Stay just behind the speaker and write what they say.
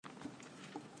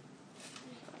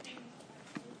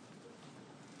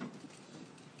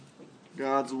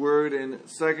God's word in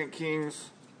 2 Kings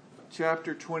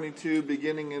chapter 22,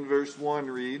 beginning in verse 1,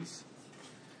 reads,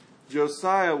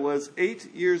 Josiah was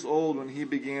 8 years old when he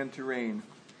began to reign,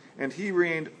 and he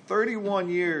reigned 31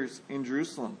 years in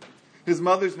Jerusalem. His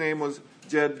mother's name was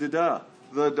Jedidah,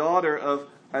 the daughter of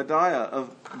Adiah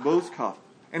of Bozkath.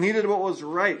 And he did what was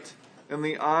right in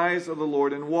the eyes of the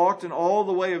Lord, and walked in all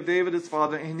the way of David his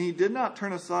father, and he did not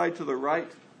turn aside to the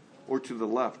right or to the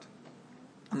left.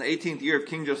 In the 18th year of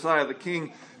King Josiah, the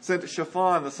king sent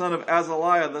Shaphan, the son of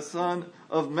Azaliah, the son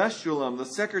of Meshullam, the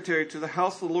secretary, to the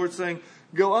house of the Lord, saying,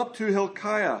 Go up to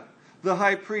Hilkiah, the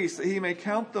high priest, that he may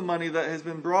count the money that has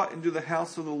been brought into the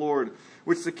house of the Lord,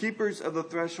 which the keepers of the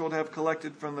threshold have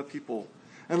collected from the people.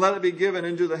 And let it be given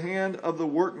into the hand of the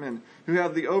workmen who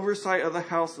have the oversight of the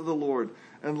house of the Lord,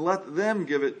 and let them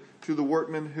give it to the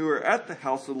workmen who are at the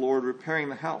house of the Lord repairing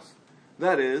the house.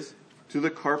 That is, to the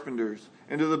carpenters,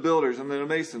 and to the builders, and the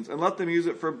masons, and let them use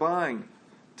it for buying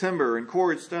timber and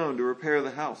quarried stone to repair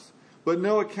the house. But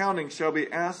no accounting shall be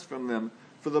asked from them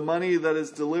for the money that is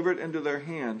delivered into their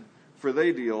hand, for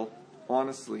they deal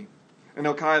honestly. And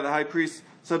Hilkiah the high priest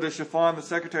said to Shaphan the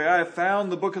secretary, I have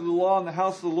found the book of the law in the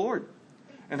house of the Lord.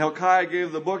 And Hilkiah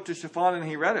gave the book to Shaphan, and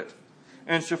he read it.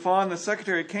 And Shaphan the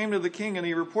secretary came to the king, and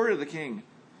he reported to the king,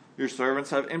 Your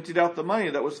servants have emptied out the money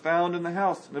that was found in the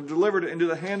house, and have delivered it into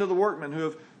the hand of the workmen who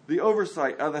have the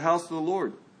oversight of the house of the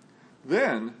Lord.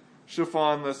 Then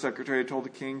Shaphan the secretary told the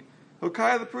king,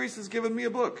 Hilkiah the priest has given me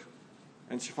a book.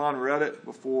 And Shaphan read it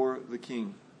before the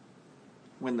king.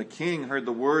 When the king heard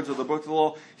the words of the book of the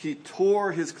law, he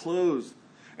tore his clothes.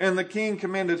 And the king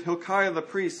commanded Hilkiah the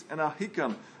priest, and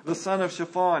Ahikam the son of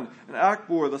Shaphan, and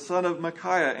Achbor the son of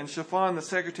Micaiah, and Shaphan the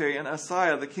secretary, and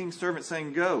Asaiah the king's servant,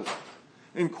 saying, Go,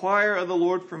 inquire of the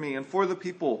Lord for me, and for the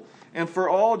people, and for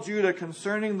all Judah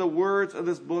concerning the words of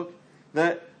this book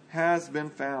that has been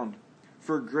found.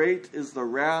 For great is the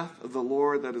wrath of the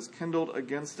Lord that is kindled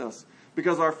against us,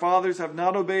 because our fathers have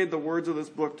not obeyed the words of this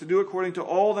book to do according to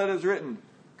all that is written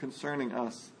concerning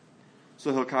us.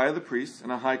 So Hilkiah the priest,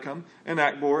 and Ahikam, and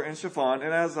Achbor, and Shaphan,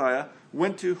 and Asaiah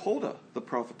went to Huldah the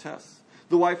prophetess,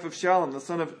 the wife of Shallum, the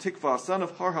son of Tikvah, son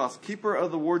of Harhas, keeper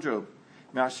of the wardrobe.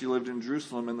 Now she lived in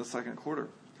Jerusalem in the second quarter.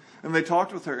 And they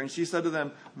talked with her, and she said to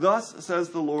them, Thus says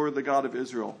the Lord, the God of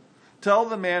Israel, Tell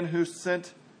the man who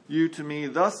sent you to me,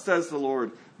 Thus says the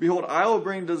Lord, Behold, I will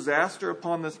bring disaster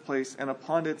upon this place and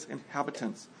upon its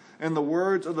inhabitants, and the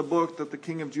words of the book that the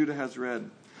king of Judah has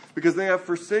read, because they have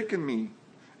forsaken me,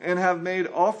 and have made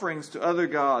offerings to other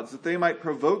gods, that they might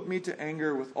provoke me to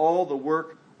anger with all the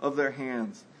work of their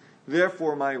hands.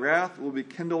 Therefore my wrath will be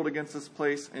kindled against this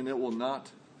place, and it will not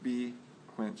be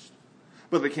quenched.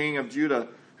 But the king of Judah,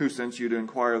 who sent you to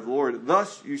inquire of the Lord,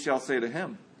 thus you shall say to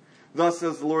him, Thus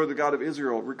says the Lord, the God of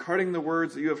Israel, regarding the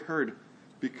words that you have heard,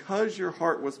 because your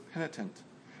heart was penitent,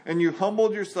 and you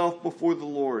humbled yourself before the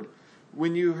Lord,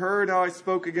 when you heard how I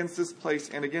spoke against this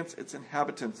place and against its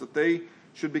inhabitants, that they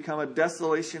should become a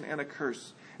desolation and a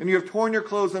curse, and you have torn your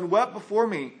clothes and wept before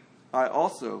me, I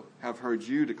also have heard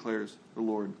you, declares the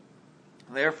Lord.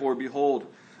 Therefore, behold,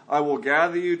 I will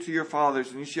gather you to your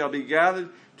fathers, and you shall be gathered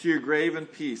to your grave in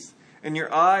peace, and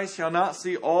your eyes shall not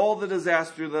see all the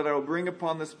disaster that I will bring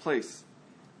upon this place.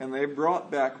 And they brought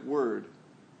back word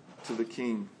to the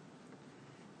king.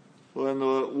 Well, in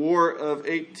the War of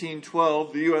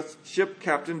 1812, the U.S. ship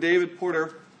captain David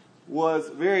Porter was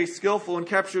very skillful and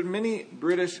captured many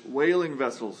British whaling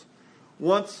vessels.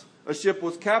 Once a ship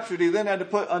was captured, he then had to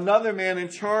put another man in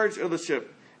charge of the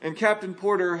ship. And Captain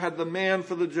Porter had the man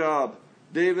for the job,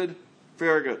 David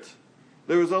Farragut.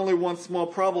 There was only one small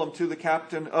problem to the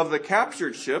captain of the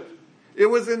captured ship. It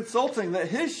was insulting that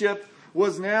his ship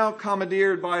was now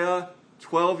commandeered by a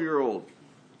 12-year-old.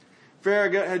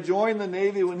 Farragut had joined the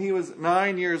Navy when he was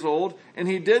 9 years old, and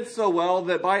he did so well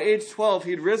that by age 12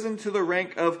 he'd risen to the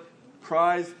rank of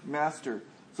prize master,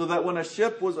 so that when a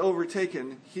ship was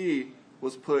overtaken, he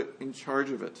was put in charge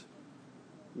of it.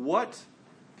 What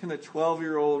can a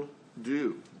 12-year-old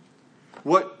do?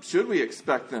 What should we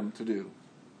expect them to do?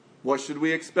 What should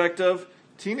we expect of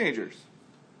teenagers?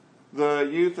 The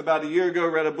youth about a year ago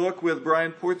read a book with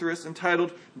Brian Portheris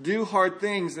entitled Do Hard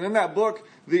Things. And in that book,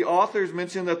 the authors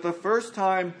mentioned that the first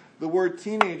time the word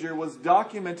teenager was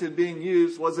documented being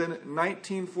used was in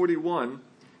 1941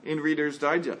 in Reader's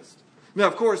Digest. Now,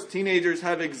 of course, teenagers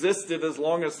have existed as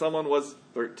long as someone was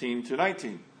 13 to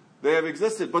 19. They have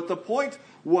existed. But the point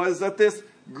was that this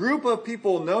group of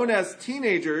people known as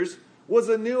teenagers was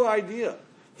a new idea.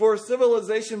 For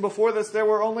civilization before this, there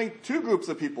were only two groups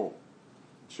of people,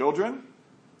 children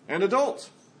and adults.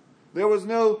 There was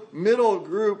no middle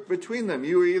group between them.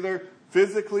 You were either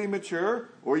physically mature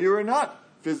or you were not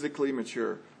physically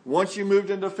mature. Once you moved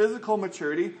into physical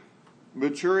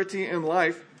maturity in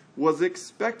life was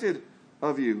expected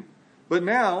of you. But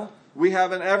now we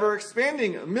have an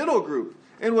ever-expanding middle group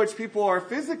in which people are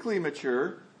physically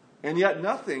mature, and yet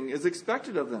nothing is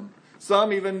expected of them.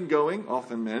 Some even going,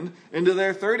 often men, into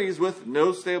their 30s with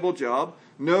no stable job,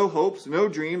 no hopes, no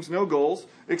dreams, no goals,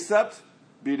 except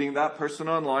beating that person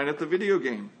online at the video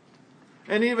game.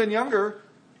 And even younger,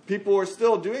 people are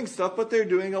still doing stuff, but they're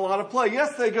doing a lot of play.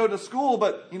 Yes, they go to school,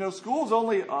 but school's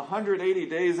only 180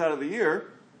 days out of the year,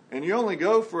 and you only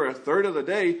go for a third of the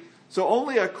day, so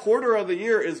only a quarter of the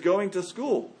year is going to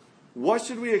school. What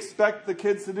should we expect the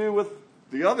kids to do with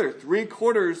the other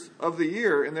 3/4 of the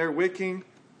year in their waking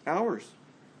hours?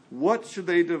 What should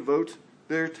they devote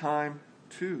their time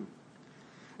to?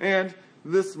 And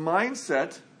this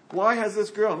mindset, why has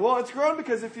this grown? Well, it's grown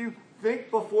because if you think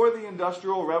before the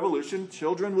Industrial Revolution,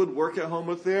 children would work at home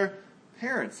with their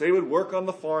parents. They would work on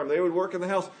the farm. They would work in the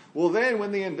house. Well, then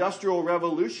when the Industrial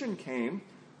Revolution came,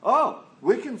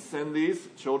 we can send these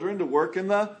children to work in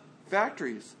the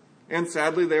factories. And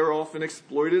sadly, they were often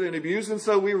exploited and abused. And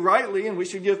so we rightly, and we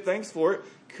should give thanks for it,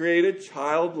 created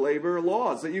child labor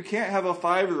laws. That you can't have a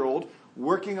 5-year-old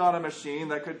working on a machine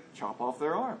that could chop off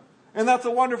their arm. And that's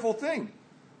a wonderful thing.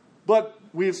 But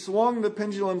we've swung the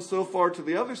pendulum so far to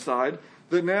the other side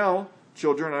that now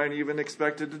children aren't even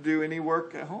expected to do any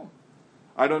work at home.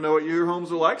 I don't know what your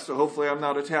homes are like, so hopefully I'm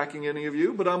not attacking any of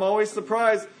you. But I'm always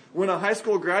surprised when a high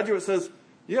school graduate says,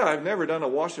 yeah, I've never done a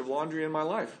wash of laundry in my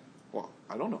life. Well,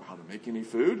 I don't know how to make any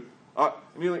food. And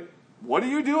you're like, what do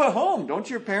you do at home? Don't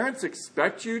your parents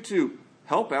expect you to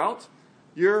help out?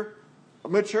 You're a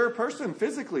mature person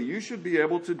physically. You should be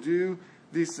able to do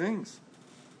these things.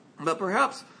 But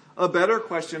perhaps a better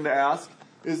question to ask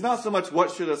is not so much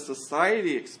what should a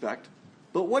society expect,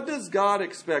 but what does God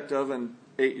expect of an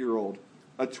 8-year-old,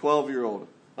 a 12-year-old,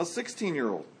 a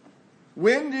 16-year-old?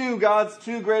 When do God's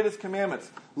 2 greatest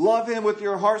commandments, love Him with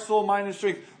your heart, soul, mind, and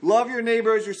strength, love your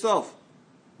neighbor as yourself,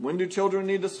 when do children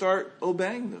need to start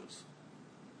obeying those?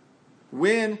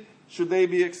 When should they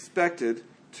be expected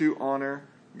to honor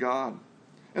God?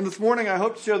 And this morning I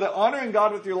hope to show that honoring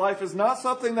God with your life is not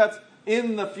something that's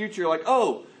in the future, like,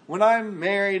 when I'm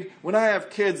married, when I have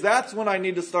kids, that's when I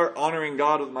need to start honoring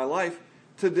God with my life.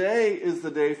 Today is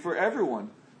the day for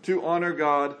everyone to honor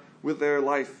God with their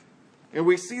life. And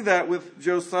we see that with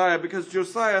Josiah because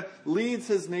Josiah leads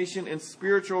his nation in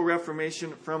spiritual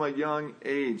reformation from a young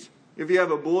age. If you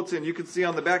have a bulletin, you can see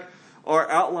on the back our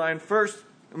outline. First,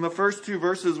 in the first 2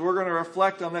 verses, we're going to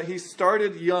reflect on that he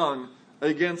started young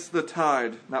against the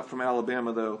tide. Not from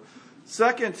Alabama, though.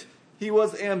 Second, he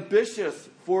was ambitious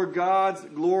for God's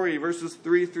glory, verses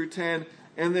 3 through 10.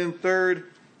 And then third,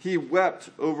 he wept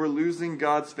over losing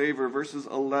God's favor, verses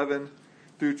 11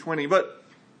 through 20. But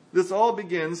this all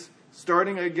begins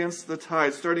starting against the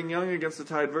tide, starting young against the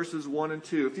tide, verses 1 and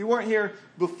 2. If you weren't here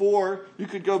before, you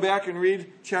could go back and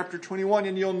read chapter 21,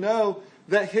 and you'll know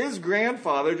that his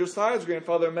grandfather, Josiah's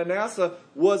grandfather, Manasseh,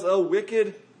 was a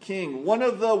wicked king, one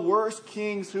of the worst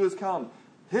kings who has come.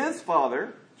 His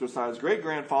father, Josiah's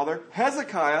great-grandfather,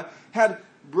 Hezekiah, had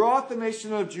brought the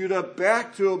nation of Judah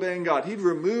back to obeying God. He'd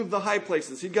removed the high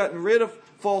places. He'd gotten rid of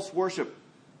false worship.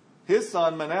 His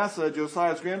son, Manasseh,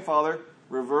 Josiah's grandfather,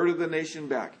 reverted the nation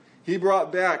back. He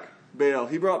brought back Baal.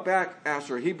 He brought back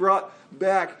Asherah. He brought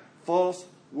back false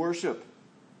worship.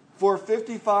 For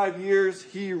 55 years,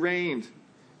 he reigned.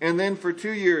 And then for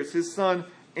 2 years, his son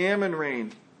Amon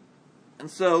reigned. And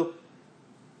so,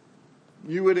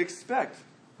 you would expect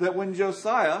that when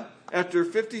Josiah, after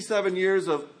 57 years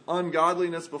of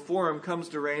ungodliness before him, comes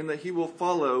to reign, that he will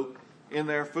follow in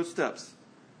their footsteps.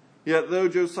 Yet though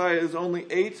Josiah is only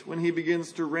 8 when he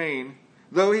begins to reign,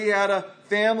 though he had a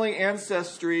family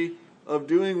ancestry of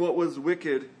doing what was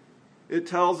wicked, it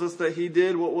tells us that he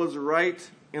did what was right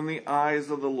in the eyes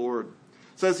of the Lord.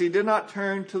 It says he did not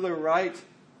turn to the right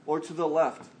or to the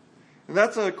left. And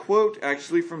that's a quote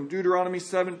actually from Deuteronomy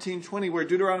 17:20, where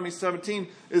Deuteronomy 17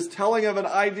 is telling of an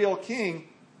ideal king.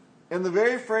 And the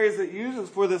very phrase it uses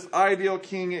for this ideal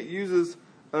king, it uses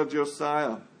of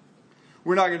Josiah.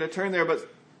 We're not going to turn there, but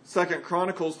 2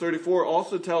 Chronicles 34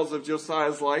 also tells of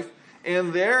Josiah's life.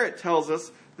 And there it tells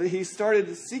us that he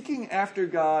started seeking after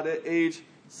God at age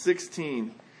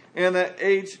 16. And at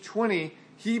age 20,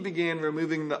 he began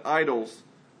removing the idols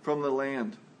from the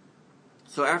land.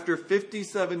 So after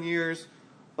 57 years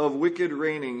of wicked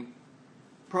reigning,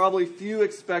 probably few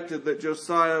expected that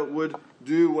Josiah would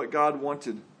do what God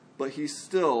wanted, but he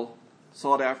still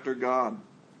sought after God.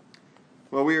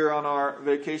 Well, we were on our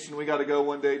vacation. We got to go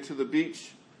one day to the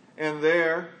beach, and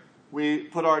there we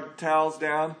put our towels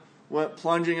down, went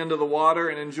plunging into the water,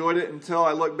 and enjoyed it until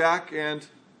I looked back and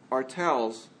our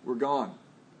towels were gone.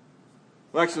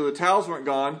 Well, actually, the towels weren't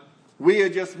gone. We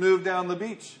had just moved down the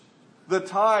beach. The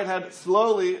tide had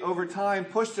slowly, over time,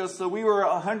 pushed us so we were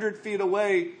 100 feet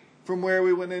away from where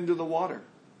we went into the water.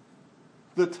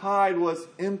 The tide was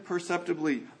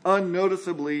imperceptibly,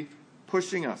 unnoticeably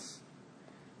pushing us.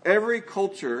 Every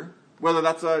culture, whether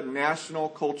that's a national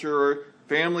culture or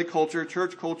family culture,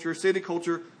 church culture, city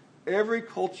culture, every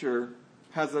culture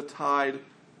has a tide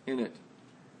in it.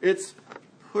 It's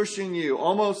pushing you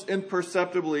almost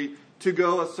imperceptibly to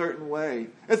go a certain way.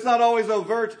 It's not always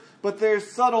overt, but there's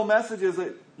subtle messages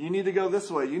that you need to go this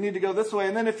way, you need to go this way.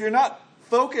 And then if you're not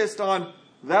focused on,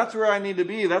 that's where I need to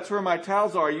be, that's where my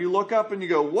towels are, you look up and you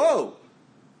go, whoa,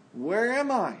 where am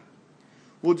I?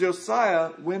 Well,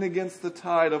 Josiah went against the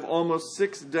tide of almost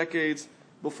 6 decades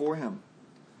before him.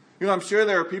 You know, I'm sure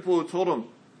there are people who told him,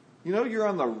 you know, you're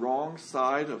on the wrong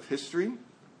side of history.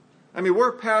 I mean,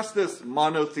 we're past this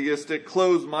monotheistic,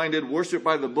 closed-minded, worship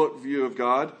by the book view of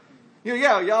God. You know,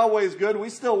 yeah, Yahweh's good. We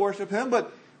still worship him,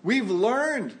 but we've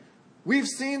learned. We've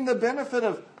seen the benefit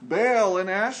of Baal and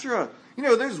Asherah. You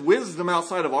know, there's wisdom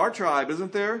outside of our tribe,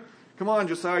 isn't there? Come on,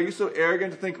 Josiah, are you so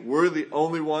arrogant to think we're the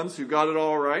only ones who got it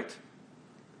all right?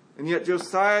 And yet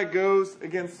Josiah goes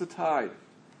against the tide.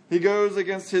 He goes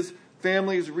against his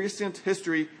family's recent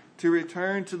history to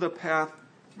return to the path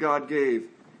God gave.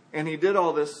 And he did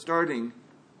all this starting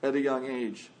at a young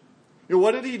age. You know,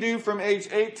 what did he do from age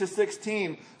 8 to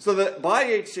 16 so that by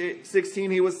age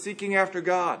 16 he was seeking after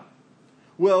God?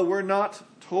 Well, we're not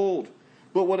told.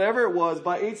 But whatever it was,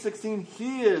 by age 16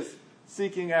 he is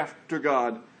seeking after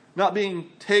God. Not being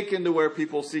taken to where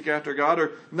people seek after God,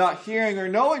 or not hearing or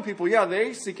knowing people. Yeah,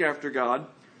 they seek after God.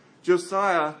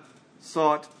 Josiah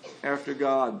sought after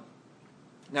God.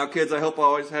 Now, kids, I hope I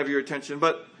always have your attention,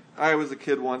 but I was a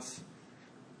kid once,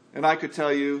 and I could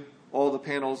tell you all the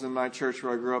panels in my church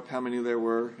where I grew up, how many there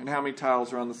were, and how many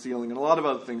tiles were on the ceiling, and a lot of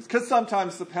other things, because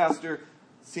sometimes the pastor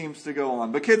seems to go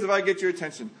on. But kids, if I get your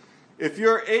attention, if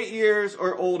you're 8 years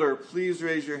or older, please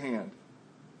raise your hand.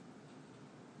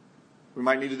 We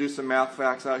might need to do some math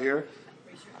facts out here.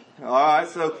 All right,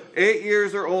 so 8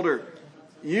 years or older,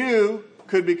 you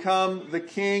could become the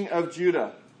king of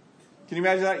Judah. Can you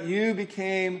imagine that? You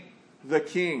became the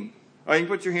king. All right, you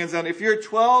can put your hands down. If you're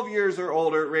 12 years or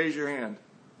older, raise your hand.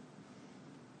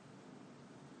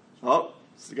 Oh,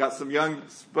 so got some young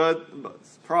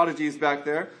prodigies back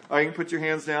there. All right, you can put your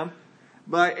hands down.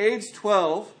 By age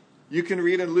 12, you can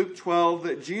read in Luke 12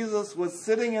 that Jesus was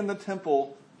sitting in the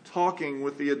temple talking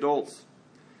with the adults.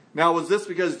 Now, was this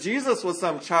because Jesus was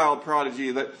some child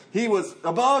prodigy, that he was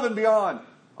above and beyond?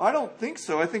 I don't think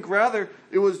so. I think rather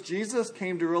it was Jesus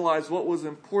came to realize what was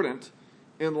important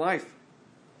in life.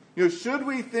 You know, should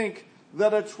we think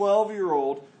that a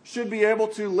 12-year-old should be able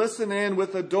to listen in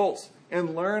with adults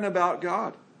and learn about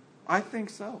God? I think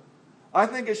so. I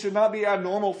think it should not be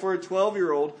abnormal for a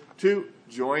 12-year-old to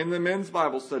join the men's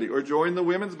Bible study or join the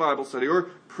women's Bible study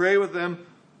or pray with them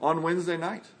on Wednesday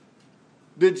night.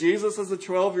 Did Jesus as a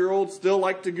 12-year-old still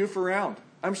like to goof around?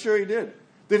 I'm sure he did.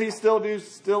 Did he still do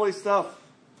silly stuff?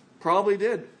 Probably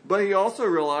did. But he also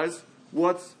realized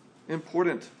what's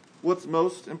important, what's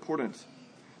most important.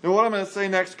 Now, what I'm going to say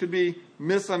next could be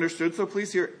misunderstood, so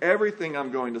please hear everything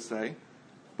I'm going to say.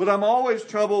 But I'm always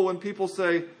troubled when people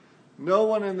say, no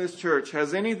one in this church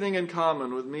has anything in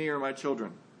common with me or my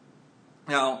children.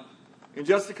 Now, in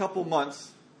just a couple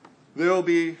months, there will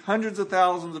be hundreds of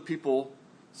thousands of people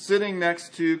sitting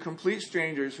next to complete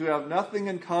strangers who have nothing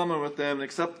in common with them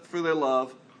except for their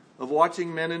love of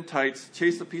watching men in tights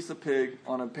chase a piece of pig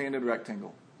on a painted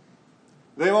rectangle.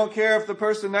 They won't care if the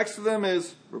person next to them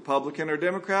is Republican or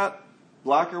Democrat,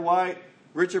 black or white,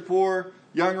 rich or poor,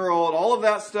 young or old, all of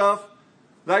that stuff.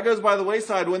 That goes by the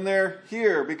wayside when they're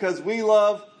here because we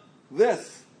love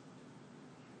this.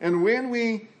 And when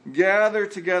we gather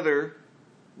together,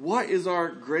 what is our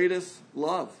greatest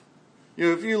love? You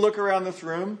know, if you look around this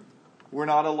room, we're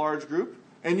not a large group.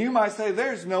 And you might say,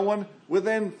 there's no one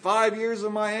within 5 years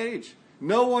of my age.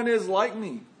 No one is like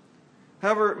me.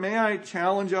 However, may I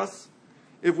challenge us?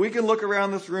 If we can look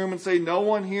around this room and say, no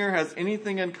one here has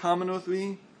anything in common with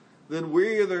me, then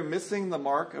we're either missing the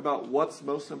mark about what's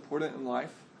most important in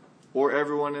life, or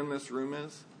everyone in this room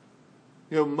is.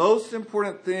 You know, most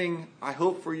important thing, I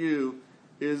hope for you,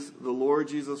 is the Lord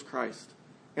Jesus Christ.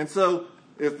 And so,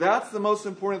 if that's the most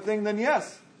important thing, then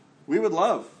yes, we would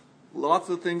love lots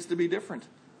of things to be different.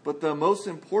 But the most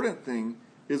important thing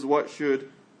is what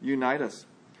should unite us.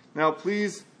 Now,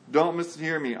 please don't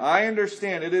mishear me. I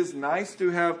understand it is nice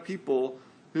to have people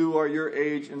who are your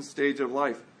age and stage of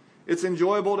life. It's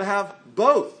enjoyable to have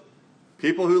both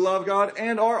people who love God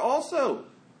and are also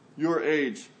your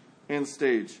age and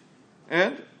stage.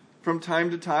 And from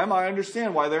time to time, I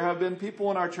understand why there have been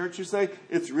people in our church who say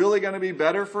it's really going to be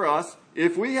better for us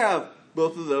if we have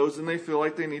both of those, and they feel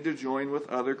like they need to join with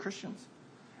other Christians.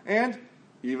 And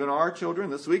even our children,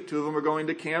 this week, 2 of them are going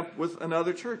to camp with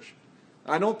another church.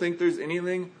 I don't think there's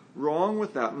anything wrong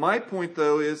with that. My point,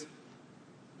 though, are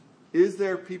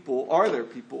there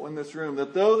people in this room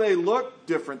that though they look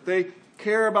different, they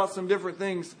care about some different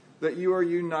things, that you are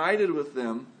united with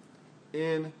them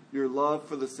in your love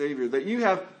for the Savior? That you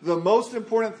have the most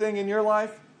important thing in your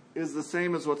life is the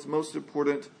same as what's most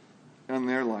important in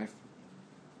their life.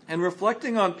 And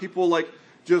reflecting on people like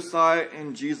Josiah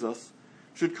and Jesus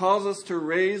should cause us to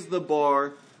raise the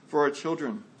bar for our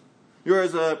children. You're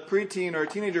as a preteen or a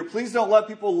teenager, please don't let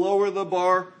people lower the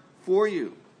bar for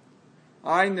you.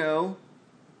 I know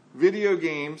video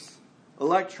games,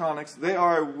 electronics, they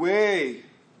are way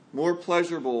more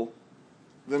pleasurable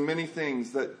than many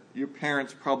things that your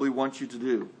parents probably want you to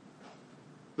do.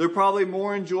 They're probably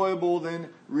more enjoyable than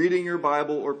reading your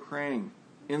Bible or praying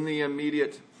in the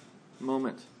immediate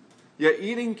moment. Yet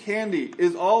eating candy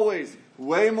is always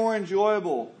way more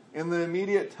enjoyable in the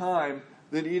immediate time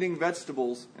than eating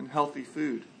vegetables and healthy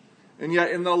food. And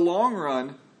yet in the long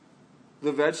run,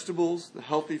 the vegetables, the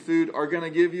healthy food are going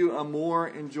to give you a more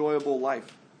enjoyable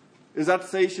life. Is that to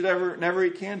say you should never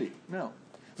eat candy? No.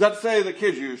 Is that to say that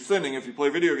kids, you're sinning if you play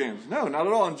video games? No, not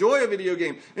at all. Enjoy a video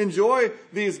game. Enjoy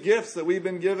these gifts that we've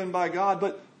been given by God.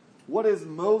 But what is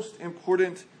most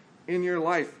important in your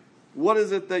life? What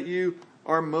is it that you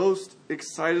are most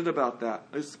excited about?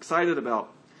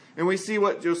 And we see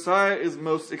what Josiah is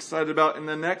most excited about in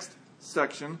the next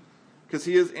section, because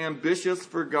he is ambitious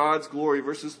for God's glory.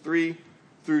 Verses 3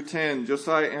 through 10.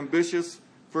 Josiah, ambitious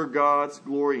for God's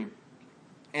glory.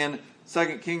 And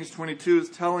 2 Kings 22 is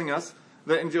telling us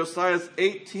that in Josiah's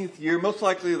 18th year, most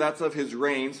likely that's of his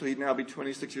reign, so he'd now be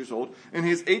 26 years old. In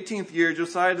his 18th year,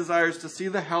 Josiah desires to see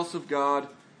the house of God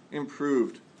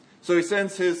improved. So he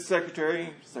sends his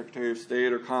Secretary of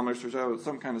State or Commerce or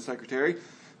some kind of secretary,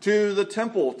 to the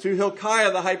temple, to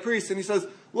Hilkiah the high priest, and he says,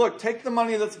 look, take the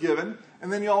money that's given,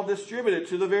 and then you all distribute it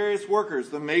to the various workers,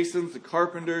 the masons, the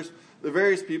carpenters, the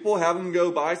various people, have them go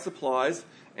buy supplies,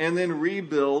 and then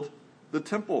rebuild the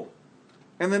temple.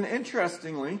 And then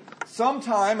interestingly,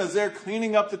 sometime as they're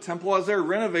cleaning up the temple, as they're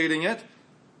renovating it,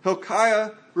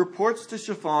 Hilkiah reports to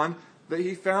Shaphan that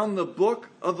he found the book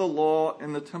of the law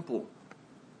in the temple.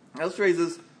 Now, this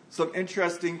raises some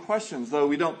interesting questions, though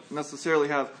we don't necessarily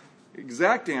have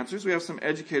exact answers. We have some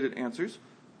educated answers.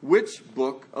 Which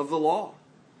book of the law?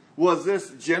 Was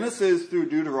this Genesis through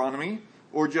Deuteronomy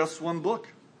or just one book?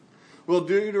 Well,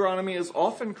 Deuteronomy is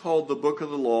often called the book of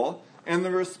the law, and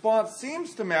the response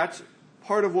seems to match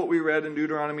part of what we read in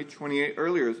Deuteronomy 28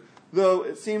 earlier, though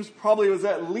it seems probably it was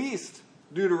at least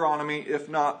Deuteronomy, if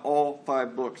not all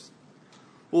 5 books.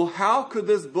 Well, how could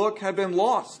this book have been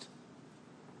lost?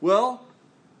 Well,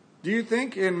 do you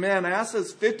think in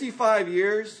Manasseh's 55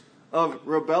 years of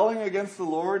rebelling against the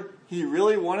Lord, he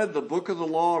really wanted the book of the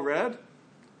law read?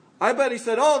 I bet he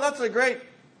said, oh, that's a great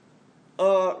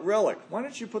relic. Why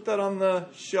don't you put that on the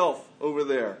shelf over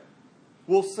there?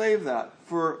 We'll save that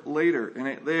for later. And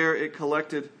it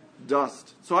collected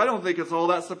dust. So I don't think it's all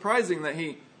that surprising that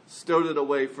he stowed it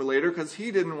away for later, because he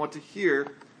didn't want to hear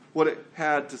what it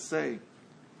had to say.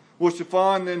 Well,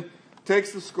 Shaphan then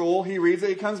takes the scroll, he reads it,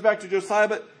 he comes back to Josiah,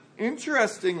 but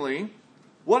interestingly,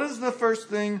 what is the first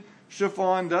thing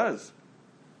Shaphan does?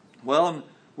 Well,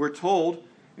 we're told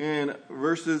in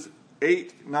verses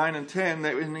 8, 9, and 10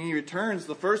 that when he returns,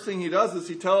 the first thing he does is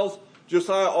he tells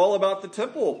Josiah all about the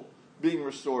temple being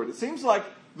restored. It seems like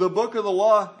the book of the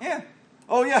law,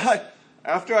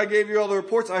 after I gave you all the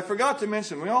reports, I forgot to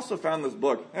mention, we also found this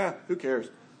book. Who cares?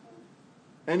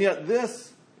 And yet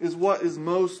this is what is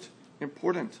most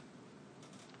important.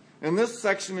 And this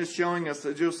section is showing us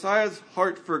that Josiah's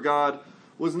heart for God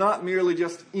was not merely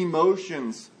just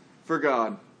emotions for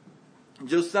God.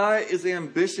 Josiah is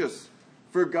ambitious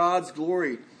for God's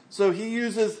glory. So he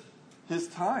uses his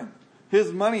time,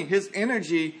 his money, his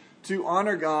energy to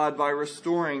honor God by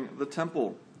restoring the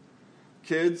temple.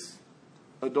 Kids,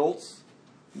 adults,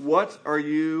 what are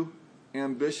you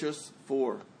ambitious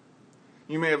for?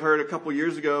 You may have heard a couple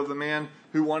years ago of the man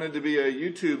who wanted to be a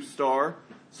YouTube star,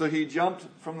 so he jumped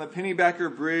from the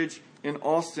Pennybacker Bridge in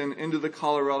Austin into the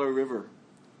Colorado River.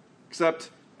 Except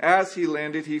as he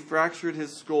landed, he fractured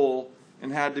his skull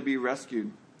and had to be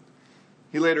rescued.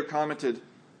 He later commented,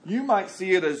 "You might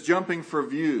see it as jumping for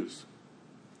views.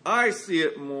 I see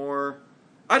it more,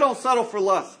 I don't settle for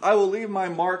less. I will leave my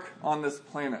mark on this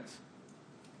planet."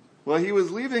 Well, he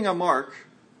was leaving a mark,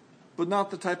 but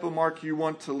not the type of mark you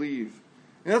want to leave.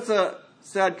 And that's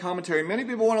sad commentary. Many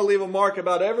people want to leave a mark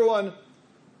about everyone.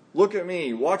 Look at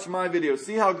me. Watch my video.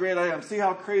 See how great I am. See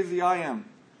how crazy I am.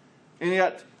 And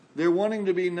yet, they're wanting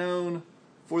to be known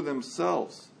for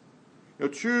themselves.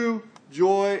 True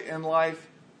joy in life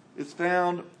is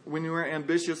found when you are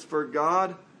ambitious for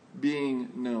God being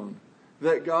known.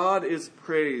 That God is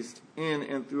praised in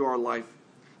and through our life.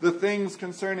 The things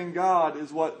concerning God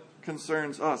is what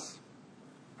concerns us.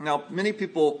 Now, many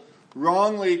people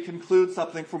wrongly conclude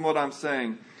something from what I'm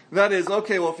saying. That is,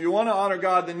 okay, well, if you want to honor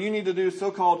God, then you need to do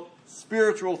so-called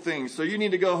spiritual things. So you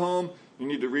need to go home, you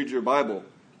need to read your Bible,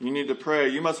 you need to pray,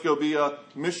 you must go be a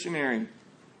missionary.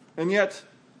 And yet,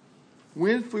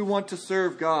 if we want to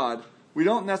serve God, we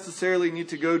don't necessarily need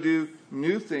to go do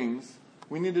new things.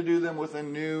 We need to do them with a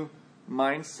new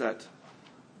mindset.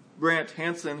 Brant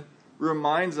Hansen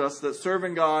reminds us that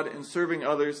serving God and serving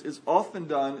others is often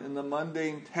done in the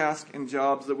mundane tasks and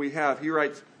jobs that we have. He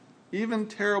writes, even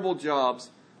terrible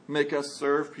jobs make us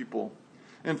serve people.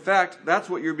 In fact, that's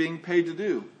what you're being paid to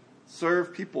do.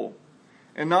 Serve people.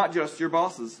 And not just your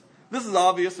bosses. This is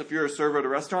obvious if you're a server at a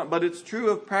restaurant, but it's true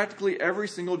of practically every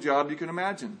single job you can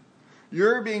imagine.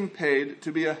 You're being paid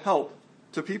to be a help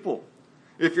to people.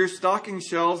 If you're stocking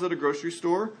shelves at a grocery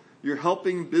store, you're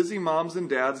helping busy moms and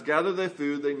dads gather the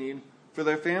food they need for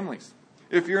their families.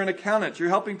 If you're an accountant, you're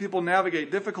helping people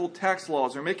navigate difficult tax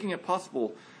laws or making it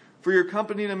possible for your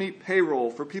company to meet payroll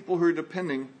for people who are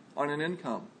depending on an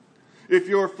income. If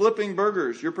you're flipping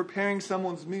burgers, you're preparing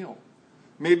someone's meal.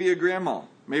 Maybe a grandma,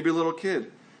 maybe a little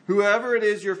kid. Whoever it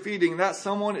is you're feeding, that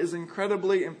someone is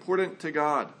incredibly important to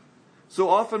God. So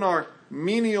often our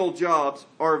menial jobs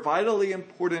are vitally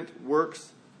important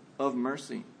works of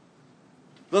mercy.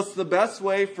 Thus, the best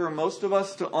way for most of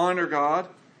us to honor God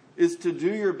is to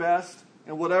do your best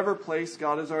in whatever place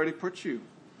God has already put you.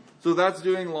 So that's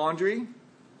doing laundry,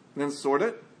 then sort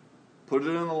it, put it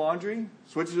in the laundry,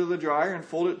 switch it to the dryer, and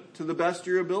fold it to the best of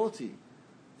your ability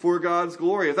for God's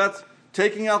glory. If that's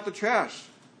taking out the trash,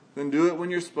 then do it when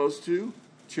you're supposed to,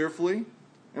 cheerfully,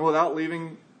 and without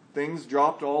leaving things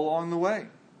dropped all along the way.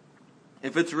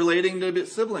 If it's relating to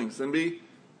siblings, then be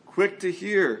quick to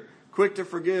hear, quick to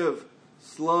forgive,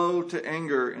 slow to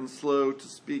anger, and slow to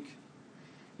speak.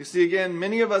 You see, again,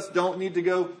 many of us don't need to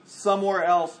go somewhere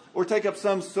else or take up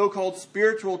some so-called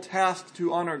spiritual task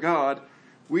to honor God.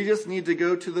 We just need to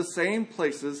go to the same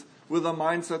places with a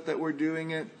mindset that we're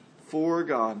doing it for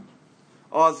God.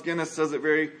 Os Guinness says it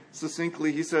very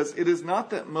succinctly. He says, it is not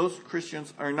that most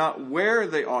Christians are not where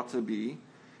they ought to be.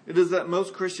 It is that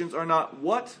most Christians are not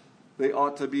what they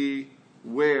ought to be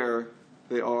where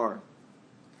they are.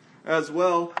 As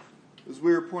well, as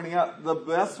we were pointing out, the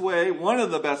best way, one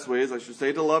of the best ways, I should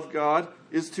say, to love God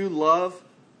is to love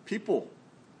people.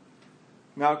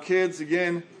 Now, kids,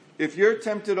 again, if you're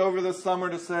tempted over the summer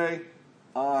to say,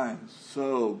 I'm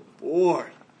so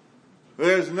bored,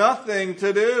 there's nothing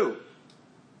to do.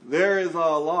 There is a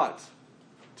lot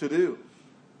to do.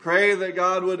 Pray that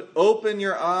God would open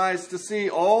your eyes to see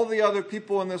all the other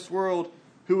people in this world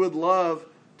who would love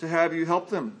to have you help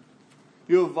them.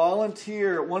 You'll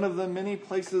volunteer at one of the many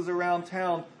places around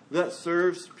town that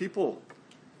serves people.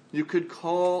 You could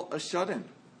call a shut-in.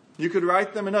 You could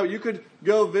write them a note. You could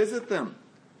go visit them.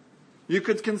 You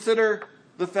could consider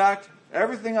the fact,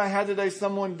 everything I had today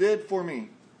someone did for me.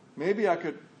 Maybe I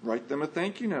could write them a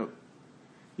thank you note.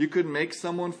 You could make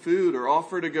someone food or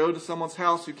offer to go to someone's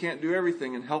house who can't do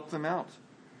everything and help them out.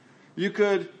 You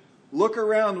could look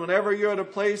around whenever you're at a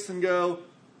place and go,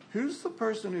 who's the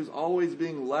person who's always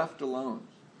being left alone?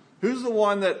 Who's the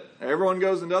one that everyone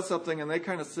goes and does something and they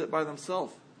kind of sit by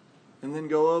themselves? And then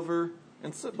go over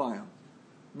and sit by them.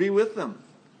 Be with them.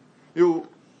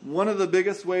 One of the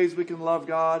biggest ways we can love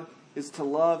God is to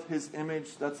love His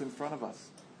image that's in front of us.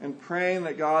 And praying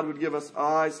that God would give us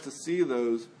eyes to see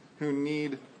those who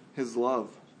need His love.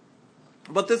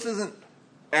 But this isn't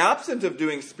absent of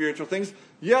doing spiritual things.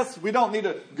 Yes, we don't need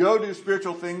to go do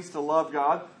spiritual things to love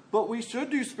God, but we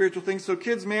should do spiritual things. So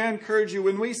kids, may I encourage you,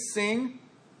 when we sing,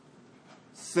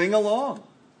 sing along.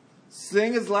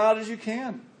 Sing as loud as you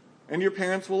can, and your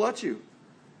parents will let you.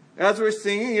 As we're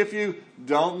singing, if you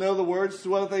don't know the words to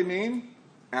what they mean,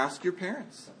 ask your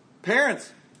parents.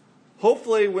 Parents,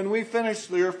 hopefully when we finish,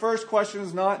 your first question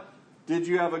is not, did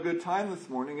you have a good time this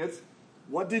morning? It's,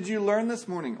 what did you learn this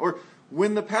morning? Or,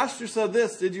 when the pastor said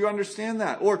this, did you understand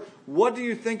that? Or, what do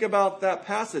you think about that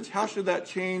passage? How should that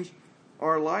change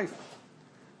our life?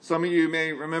 Some of you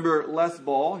may remember Les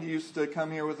Ball. He used to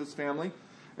come here with his family.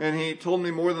 And he told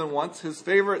me more than once his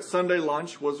favorite Sunday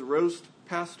lunch was roast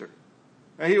pastor.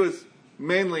 Now, he was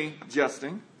mainly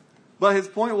jesting. But his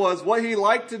point was, what he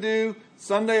liked to do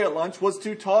Sunday at lunch was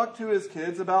to talk to his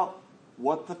kids about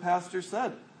what the pastor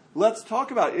said. Let's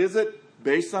talk about it. Is it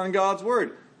based on God's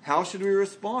word? How should we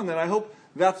respond? And I hope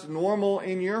that's normal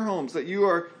in your homes, that you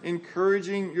are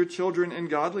encouraging your children in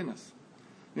godliness.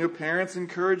 Parents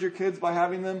encourage your kids by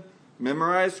having them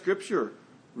memorize Scripture,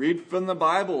 read from the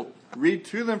Bible, read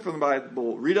to them from the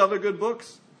Bible, read other good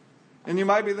books. And you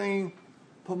might be thinking,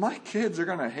 but my kids are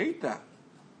going to hate that.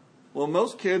 Well,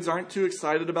 most kids aren't too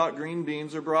excited about green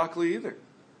beans or broccoli either.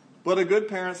 But a good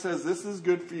parent says, this is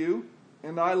good for you,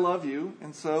 and I love you,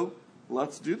 and so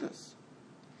let's do this.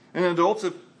 And adults,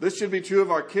 if this should be true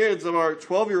of our kids, of our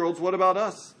 12-year-olds, what about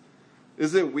us?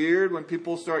 Is it weird when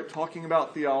people start talking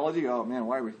about theology? Oh man,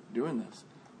 why are we doing this?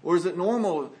 Or is it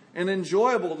normal and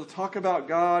enjoyable to talk about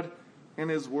God and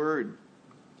His Word?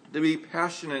 To be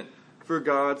passionate for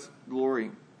God's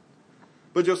glory.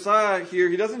 But Josiah here,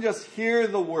 he doesn't just hear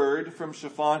the word from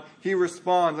Shaphan, he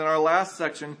responds. In our last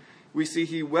section, we see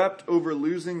he wept over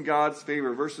losing God's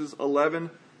favor, verses 11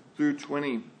 through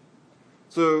 20.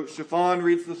 So Shaphan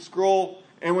reads the scroll,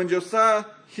 and when Josiah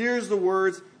hears the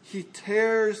words, he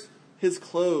tears his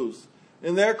clothes.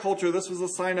 In their culture, this was a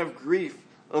sign of grief,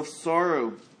 of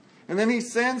sorrow. And then he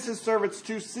sends his servants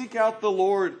to seek out the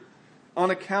Lord on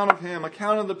account of him,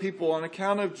 account of the people, on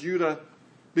account of Judah,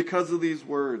 because of these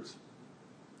words.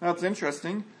 Now it's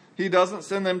interesting. He doesn't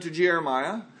send them to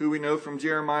Jeremiah, who we know from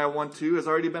Jeremiah 1:2 has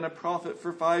already been a prophet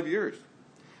for 5 years.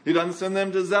 He doesn't send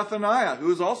them to Zephaniah,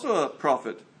 who is also a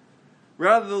prophet.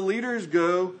 Rather, the leaders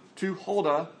go to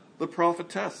Huldah, the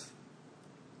prophetess.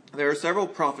 There are several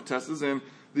prophetesses in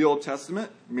the Old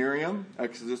Testament. Miriam,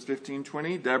 Exodus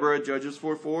 15:20, Deborah, Judges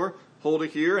 4:4, Huldah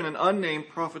here, and an unnamed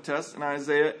prophetess in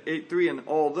Isaiah 8:3, and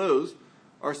all those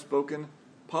are spoken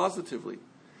positively.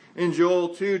 In Joel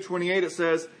 2:28 it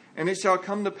says, "And it shall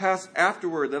come to pass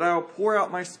afterward that I will pour out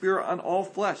my spirit on all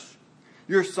flesh.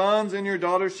 Your sons and your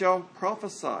daughters shall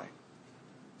prophesy."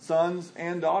 Sons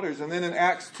and daughters. And then in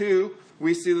Acts 2,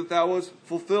 we see that was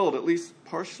fulfilled, at least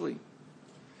partially.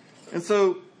 And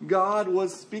so God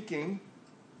was speaking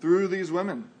through these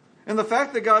women. And the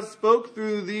fact that God spoke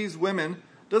through these women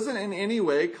doesn't in any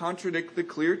way contradict the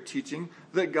clear teaching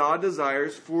that God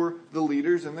desires for the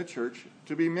leaders in the church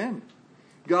to be men.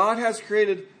 God has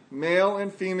created male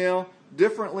and female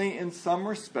differently in some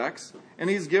respects, and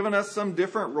He's given us some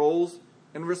different roles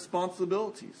and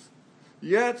responsibilities.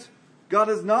 Yet, God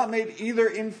has not made either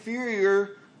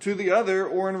inferior to the other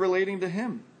or in relating to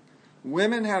Him.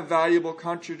 Women have valuable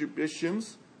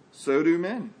contributions, so do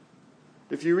men.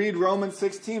 If you read Romans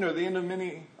 16 or the end of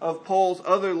many of Paul's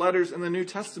other letters in the New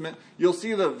Testament, you'll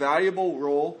see the valuable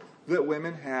role that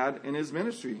women had in his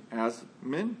ministry, as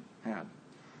men had.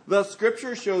 The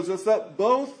Scripture shows us that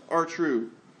both are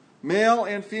true. Male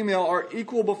and female are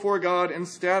equal before God in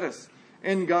status,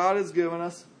 and God has given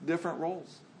us different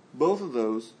roles. Both of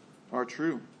those are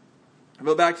true.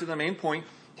 But back to the main point,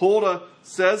 Huldah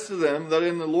says to them that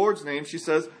in the Lord's name, she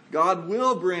says, God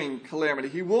will bring calamity.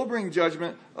 He will bring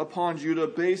judgment upon Judah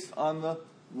based on the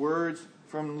words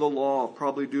from the law,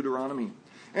 probably Deuteronomy.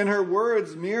 And her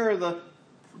words mirror the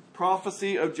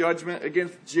prophecy of judgment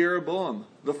against Jeroboam,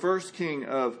 the first king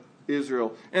of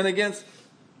Israel, and against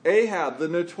Ahab, the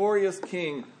notorious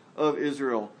king of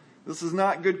Israel. This is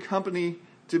not good company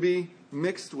to be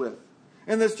mixed with.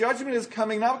 And this judgment is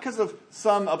coming not because of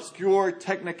some obscure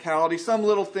technicality, some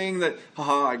little thing that,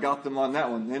 I got them on that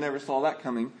one. They never saw that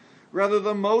coming. Rather,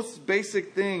 the most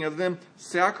basic thing of them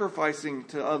sacrificing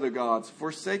to other gods,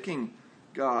 forsaking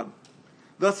God.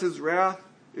 Thus His wrath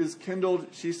is kindled,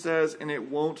 she says, and it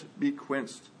won't be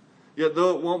quenched. Yet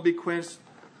though it won't be quenched,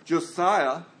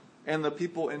 Josiah and the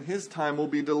people in his time will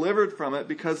be delivered from it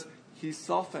because he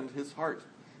softened his heart.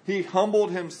 He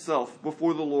humbled himself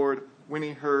before the Lord when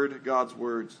he heard God's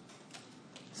words.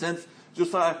 Since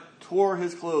Josiah tore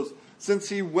his clothes, since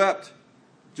he wept,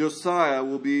 Josiah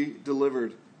will be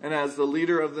delivered. And as the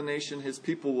leader of the nation, his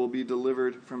people will be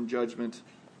delivered from judgment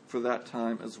for that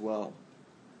time as well.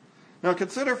 Now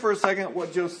consider for a second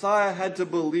what Josiah had to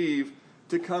believe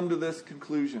to come to this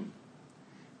conclusion.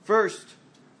 First,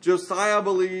 Josiah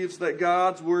believes that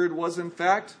God's word was in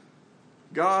fact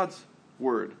God's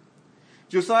word.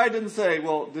 Josiah didn't say,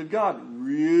 well, did God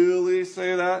really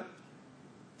say that?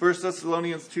 1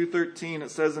 Thessalonians 2:13,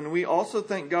 it says, "And we also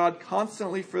thank God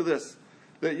constantly for this,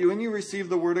 that when you received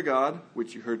the word of God,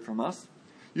 which you heard from us,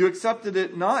 you accepted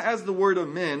it not as the word of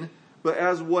men, but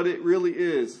as what it really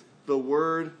is, the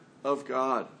word of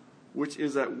God, which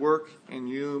is at work in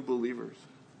you believers."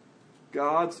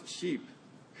 God's sheep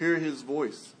hear His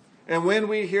voice. And when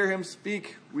we hear Him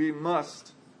speak, we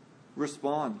must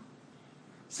respond.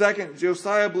 Second,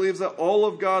 Josiah believes that all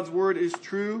of God's word is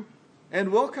true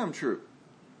and will come true.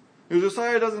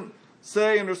 Josiah doesn't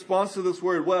say in response to this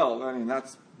word, well, I mean,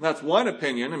 that's one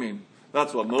opinion. I mean,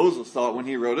 that's what Moses thought when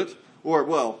he wrote it. Or,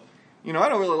 well, I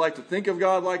don't really like to think of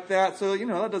God like that, so,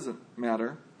 that doesn't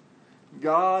matter.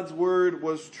 God's word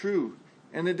was true,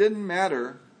 and it didn't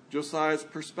matter Josiah's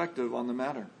perspective on the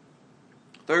matter.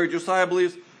 Third, Josiah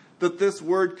believes that this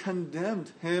word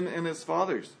condemned him and his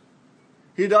fathers.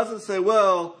 He doesn't say,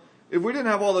 well, if we didn't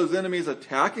have all those enemies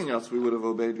attacking us, we would have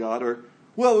obeyed God. Or,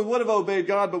 well, we would have obeyed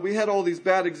God, but we had all these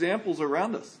bad examples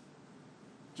around us.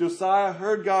 Josiah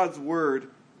heard God's word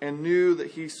and knew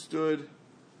that he stood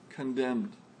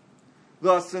condemned.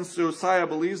 Thus, since Josiah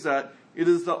believes that, it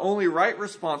is the only right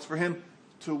response for him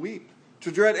to weep,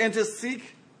 to dread, and to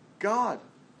seek God.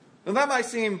 And that might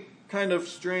seem kind of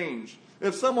strange.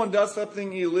 If someone does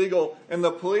something illegal and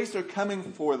the police are coming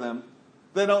for them,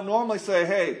 they don't normally say,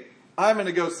 hey, I'm going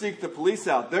to go seek the police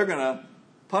out. They're going to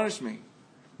punish me.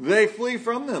 They flee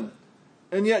from them.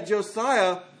 And yet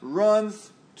Josiah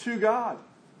runs to God.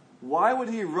 Why would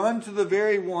he run to the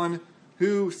very one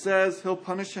who says he'll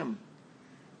punish him?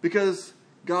 Because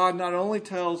God not only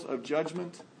tells of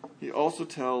judgment, he also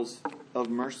tells of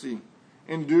mercy.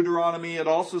 In Deuteronomy, it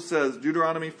also says,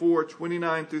 Deuteronomy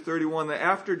 4:29 through 31, that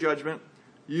after judgment,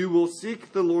 you will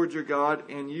seek the Lord your God,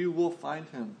 and you will find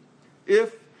him,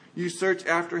 if you search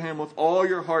after him with all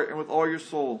your heart and with all your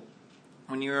soul.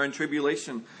 When you are in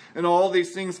tribulation, and all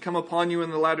these things come upon you in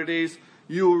the latter days,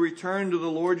 you will return to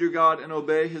the Lord your God and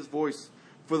obey his voice.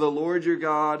 For the Lord your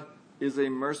God is a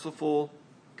merciful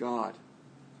God.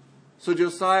 So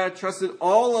Josiah trusted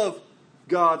all of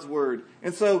God's word.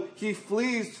 And so he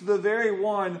flees to the very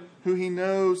one who he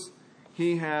knows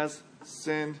he has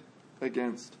sinned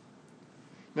against.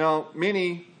 Now,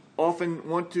 many often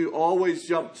want to always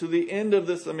jump to the end of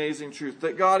this amazing truth,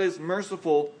 that God is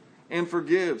merciful and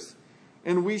forgives.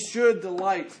 And we should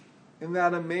delight in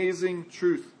that amazing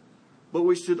truth. But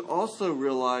we should also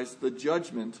realize the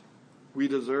judgment we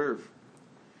deserve.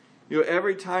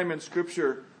 Every time in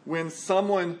Scripture, when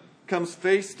someone comes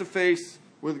face to face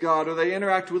with God, or they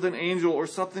interact with an angel or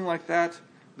something like that,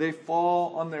 they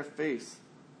fall on their face,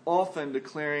 often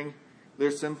declaring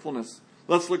their sinfulness.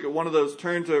 Let's look at one of those.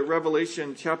 Turn to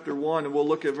Revelation chapter 1, and we'll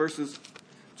look at verses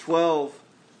 12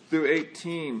 through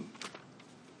 18.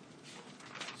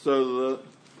 So the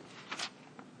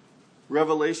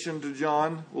Revelation to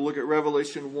John, we'll look at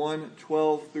Revelation 1,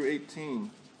 12 through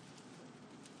 18.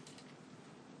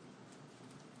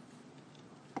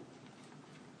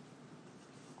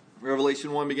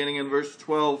 Revelation 1, beginning in verse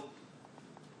 12.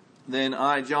 Then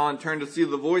I, John, turned to see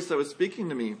the voice that was speaking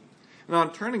to me. And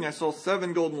on turning, I saw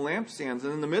 7 golden lampstands,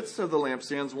 and in the midst of the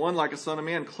lampstands, one like a son of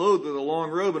man, clothed with a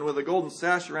long robe and with a golden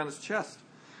sash around his chest.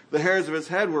 The hairs of his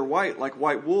head were white, like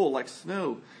white wool, like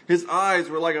snow. His eyes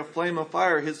were like a flame of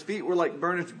fire. His feet were like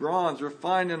burnished bronze,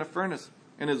 refined in a furnace.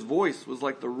 And his voice was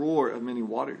like the roar of many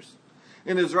waters.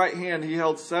 In his right hand he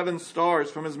held 7 stars.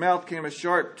 From his mouth came a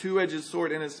sharp, 2-edged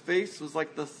sword, and his face was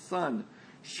like the sun,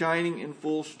 shining in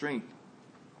full strength.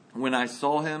 When I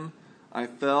saw him, I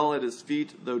fell at his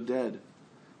feet, though dead.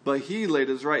 But he laid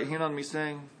his right hand on me,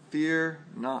 saying, Fear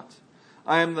not.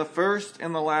 I am the first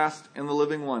and the last and the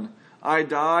living one. I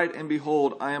died, and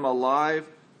behold, I am alive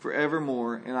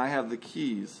forevermore, and I have the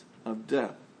keys of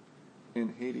death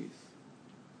and Hades.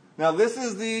 Now this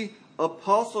is the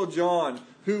Apostle John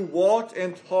who walked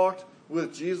and talked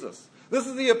with Jesus. This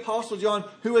is the Apostle John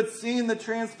who had seen the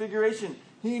transfiguration.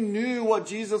 He knew what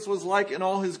Jesus was like in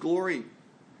all his glory.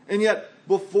 And yet,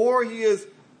 before he is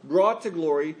brought to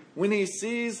glory, when he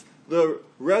sees the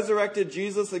resurrected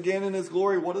Jesus again in his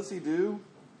glory, what does he do?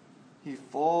 He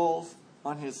falls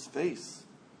on his face.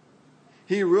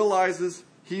 He realizes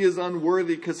he is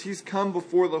unworthy because he's come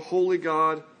before the holy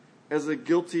God as a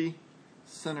guilty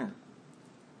sinner.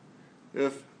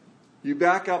 If you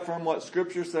back up from what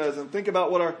Scripture says and think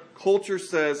about what our culture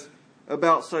says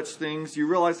about such things, you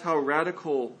realize how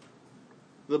radical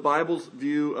the Bible's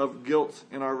view of guilt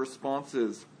and our response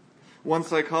is. One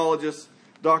psychologist,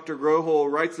 Dr.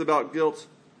 Grohol, writes about guilt.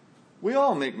 We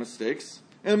all make mistakes,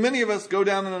 and many of us go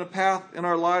down in a path in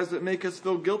our lives that make us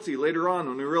feel guilty later on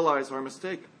when we realize our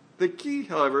mistake. The key,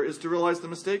 however, is to realize the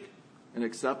mistake and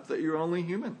accept that you're only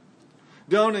human.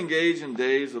 Don't engage in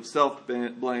days of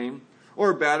self-blame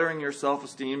or battering your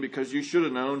self-esteem because you should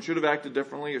have known, should have acted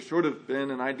differently, or should have been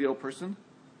an ideal person.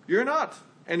 You're not,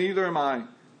 and neither am I.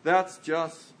 That's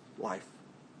just life.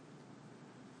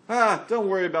 Don't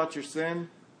worry about your sin.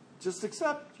 Just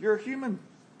accept you're human.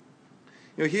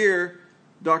 Here,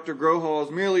 Dr. Grohol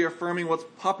is merely affirming what's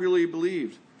popularly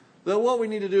believed. That what we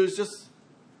need to do is just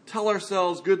tell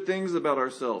ourselves good things about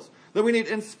ourselves. That we need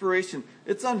inspiration.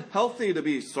 It's unhealthy to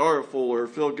be sorrowful or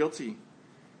feel guilty.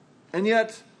 And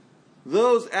yet,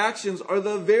 those actions are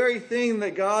the very thing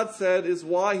that God said is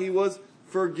why he was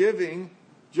forgiving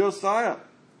Josiah.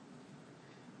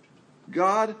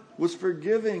 God was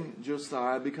forgiving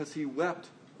Josiah because he wept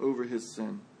over his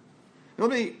sin. Let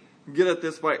me get at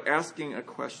this by asking a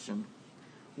question.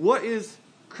 What is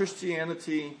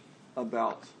Christianity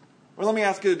about? Or let me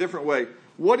ask it a different way.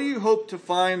 What do you hope to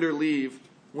find or leave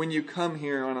when you come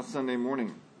here on a Sunday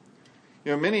morning?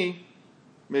 Many,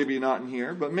 maybe not in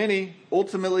here, but many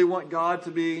ultimately want God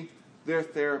to be their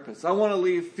therapist. I want to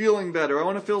leave feeling better. I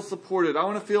want to feel supported. I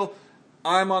want to feel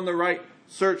I'm on the right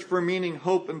search for meaning,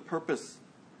 hope, and purpose.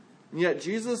 And yet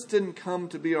Jesus didn't come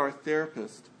to be our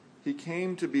therapist. He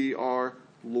came to be our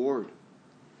Lord.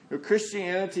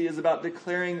 Christianity is about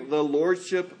declaring the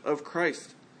lordship of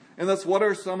Christ. And thus, what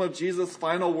are some of Jesus'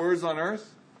 final words on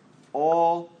earth?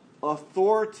 All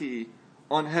authority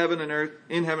on heaven and earth,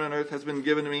 in heaven and earth, has been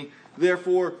given to me.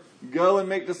 Therefore, go and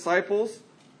make disciples,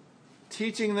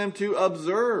 teaching them to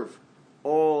observe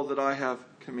all that I have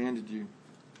commanded you.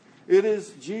 It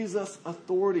is Jesus'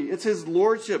 authority. It's his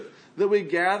lordship that we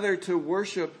gather to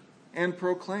worship and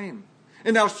proclaim.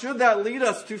 And now, should that lead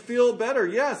us to feel better?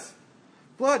 Yes.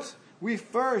 But we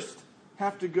first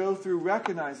have to go through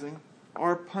recognizing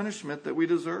our punishment that we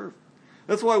deserve.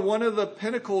 That's why one of the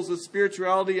pinnacles of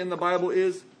spirituality in the Bible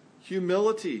is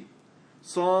humility.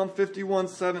 Psalm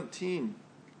 51:17.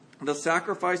 The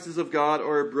sacrifices of God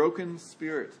are a broken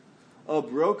spirit. A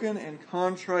broken and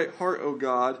contrite heart, O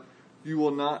God, you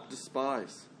will not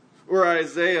despise. Or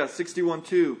Isaiah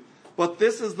 61:2. But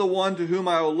this is the one to whom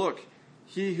I will look,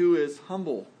 he who is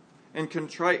humble and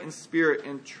contrite in spirit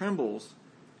and trembles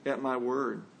at my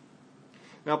word.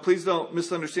 Now, please don't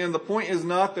misunderstand. The point is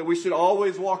not that we should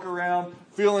always walk around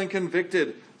feeling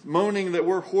convicted, moaning that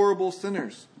we're horrible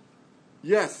sinners.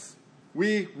 Yes,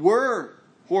 we were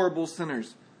horrible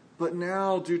sinners. But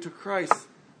now, due to Christ,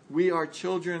 we are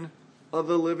children of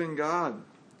the living God.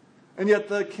 And yet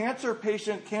the cancer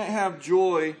patient can't have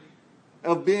joy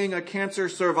of being a cancer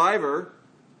survivor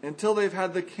until they've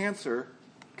had the cancer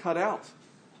cut out,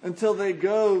 until they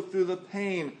go through the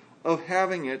pain of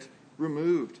having it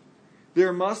removed.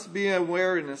 There must be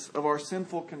awareness of our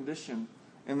sinful condition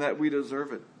and that we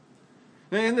deserve it.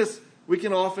 Now, in this, we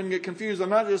can often get confused. I'm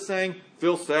not just saying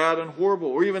feel sad and horrible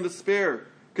or even despair,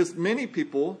 because many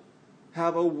people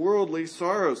have a worldly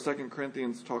sorrow, 2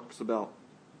 Corinthians talks about.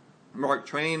 Mark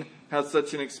Twain has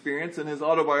such an experience. In his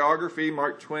autobiography,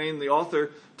 Mark Twain, the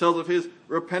author, tells of his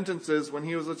repentances when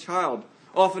he was a child.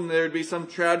 Often there would be some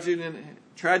tragedy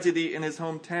in his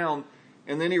hometown,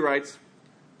 and then he writes,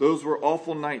 those were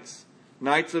awful nights,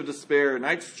 nights of despair,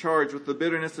 nights charged with the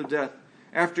bitterness of death.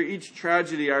 After each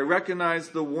tragedy, I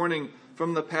recognized the warning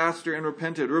from the pastor and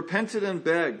repented and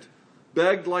begged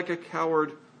like a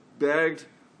coward, begged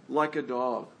like a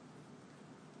dog.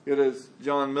 It is,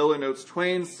 John Miller notes,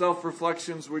 Twain's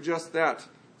self-reflections were just that,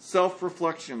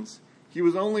 self-reflections. He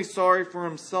was only sorry for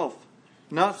himself,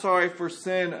 not sorry for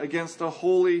sin against a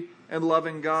holy and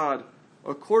loving God.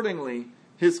 Accordingly,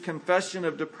 his confession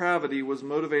of depravity was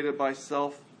motivated by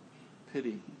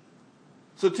self-pity.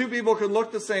 So two people could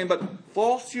look the same, but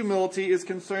false humility is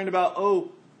concerned about,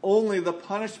 only the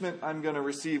punishment I'm going to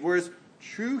receive, whereas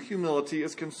true humility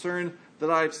is concerned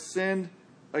that I've sinned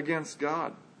against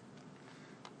God.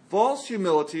 False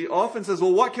humility often says,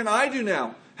 well, what can I do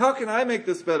now? How can I make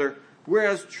this better?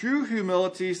 Whereas true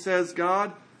humility says,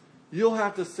 God, you'll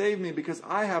have to save me because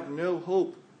I have no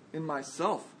hope in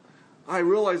myself. I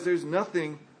realize there's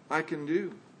nothing I can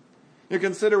do. You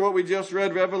consider what we just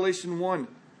read, Revelation 1.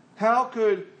 How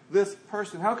could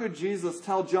Jesus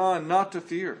tell John not to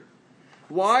fear?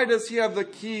 Why does he have the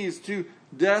keys to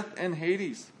death and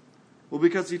Hades? Well,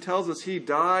 because he tells us he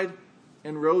died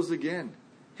and rose again.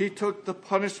 He took the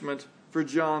punishment for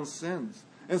John's sins.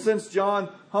 And since John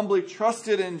humbly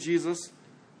trusted in Jesus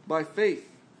by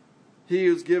faith, he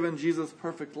is given Jesus'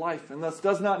 perfect life and thus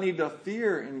does not need to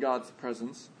fear in God's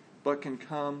presence, but can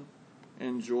come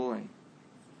in joy.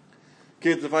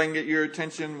 Kids, if I can get your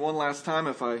attention one last time,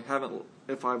 if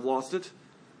I've lost it.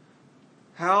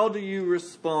 How do you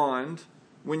respond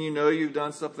when you know you've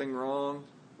done something wrong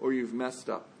or you've messed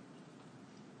up?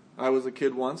 I was a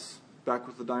kid once, back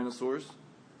with the dinosaurs.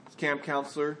 Camp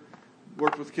counselor,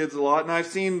 worked with kids a lot, and I've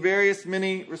seen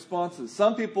many responses.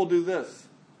 Some people do this.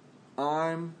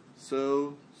 I'm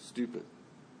so stupid.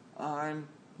 I'm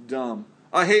dumb.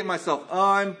 I hate myself.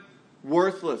 I'm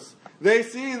worthless. They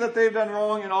see that they've done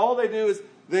wrong, and all they do is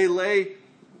they lay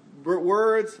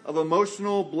words of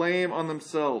emotional blame on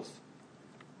themselves.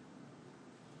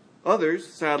 Others,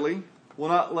 sadly, will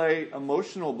not lay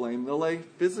emotional blame. They'll lay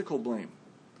physical blame.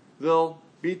 They'll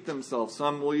beat themselves.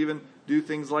 Some will even do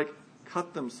things like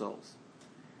cut themselves.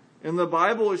 And the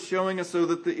Bible is showing us so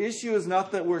that the issue is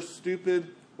not that we're stupid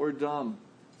or dumb.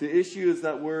 The issue is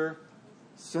that we're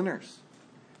sinners.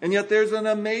 And yet there's an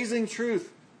amazing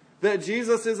truth that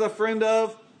Jesus is a friend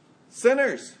of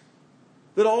sinners.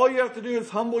 That all you have to do is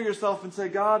humble yourself and say,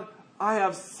 God, I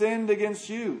have sinned against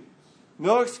you.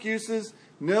 No excuses,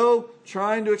 no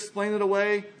trying to explain it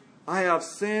away. I have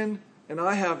sinned and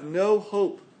I have no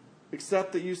hope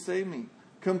except that you save me.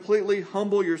 Completely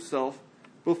humble yourself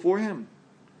before Him.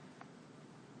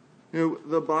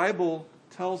 The Bible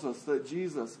tells us that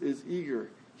Jesus is eager.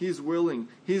 He's willing.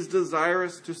 He's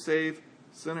desirous to save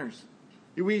sinners.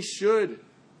 We should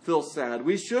feel sad.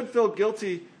 We should feel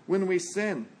guilty when we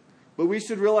sin. But we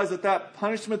should realize that that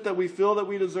punishment that we feel that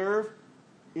we deserve,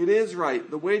 it is right.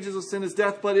 The wages of sin is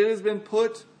death, but it has been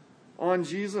put on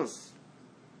Jesus.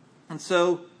 And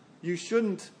so you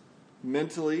shouldn't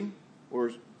mentally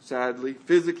or sadly,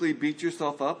 physically beat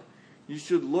yourself up. You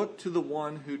should look to the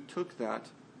one who took that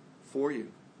for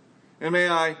you. And may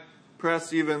I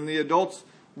press even the adults,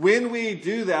 when we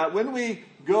do that, when we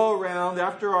go around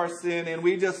after our sin and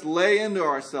we just lay into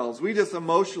ourselves, we just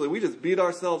beat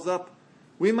ourselves up.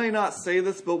 We may not say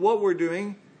this, but what we're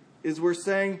doing is we're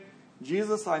saying,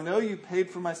 Jesus, I know you paid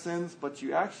for my sins, but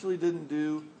you actually didn't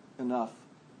do enough.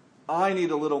 I need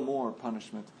a little more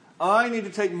punishment. I need to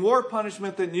take more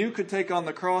punishment than you could take on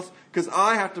the cross because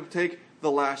I have to take the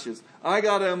lashes. I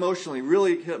got to emotionally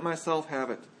really hit myself,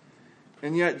 have it.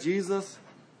 And yet Jesus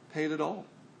paid it all.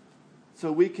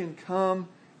 So we can come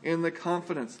in the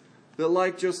confidence that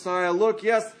like Josiah, look,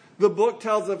 yes, the book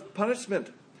tells of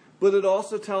punishment, but it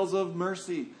also tells of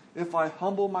mercy if I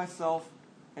humble myself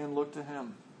and look to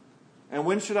Him. And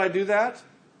when should I do that?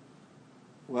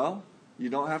 Well, you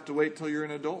don't have to wait till you're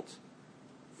an adult.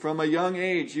 From a young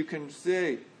age, you can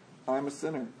say, I'm a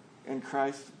sinner, and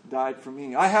Christ died for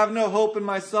me. I have no hope in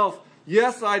myself.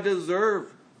 Yes, I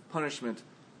deserve punishment,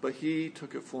 but He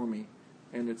took it for me,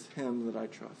 and it's Him that I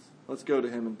trust. Let's go to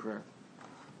Him in prayer.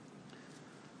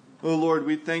 Oh Lord,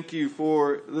 we thank You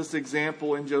for this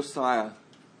example in Josiah.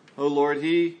 Oh Lord,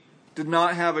 he did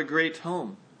not have a great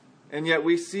home, and yet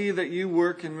we see that You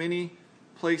work in many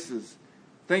places.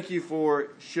 Thank You for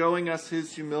showing us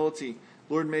His humility.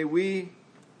 Lord, may we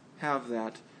have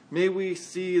that. May we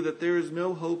see that there is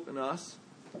no hope in us,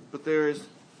 but there is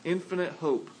infinite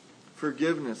hope,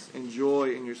 forgiveness, and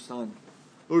joy in Your Son.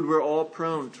 Lord, we're all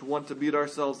prone to want to beat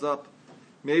ourselves up.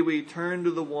 May we turn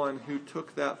to the one who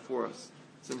took that for us.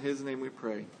 It's in His name we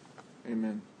pray.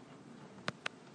 Amen.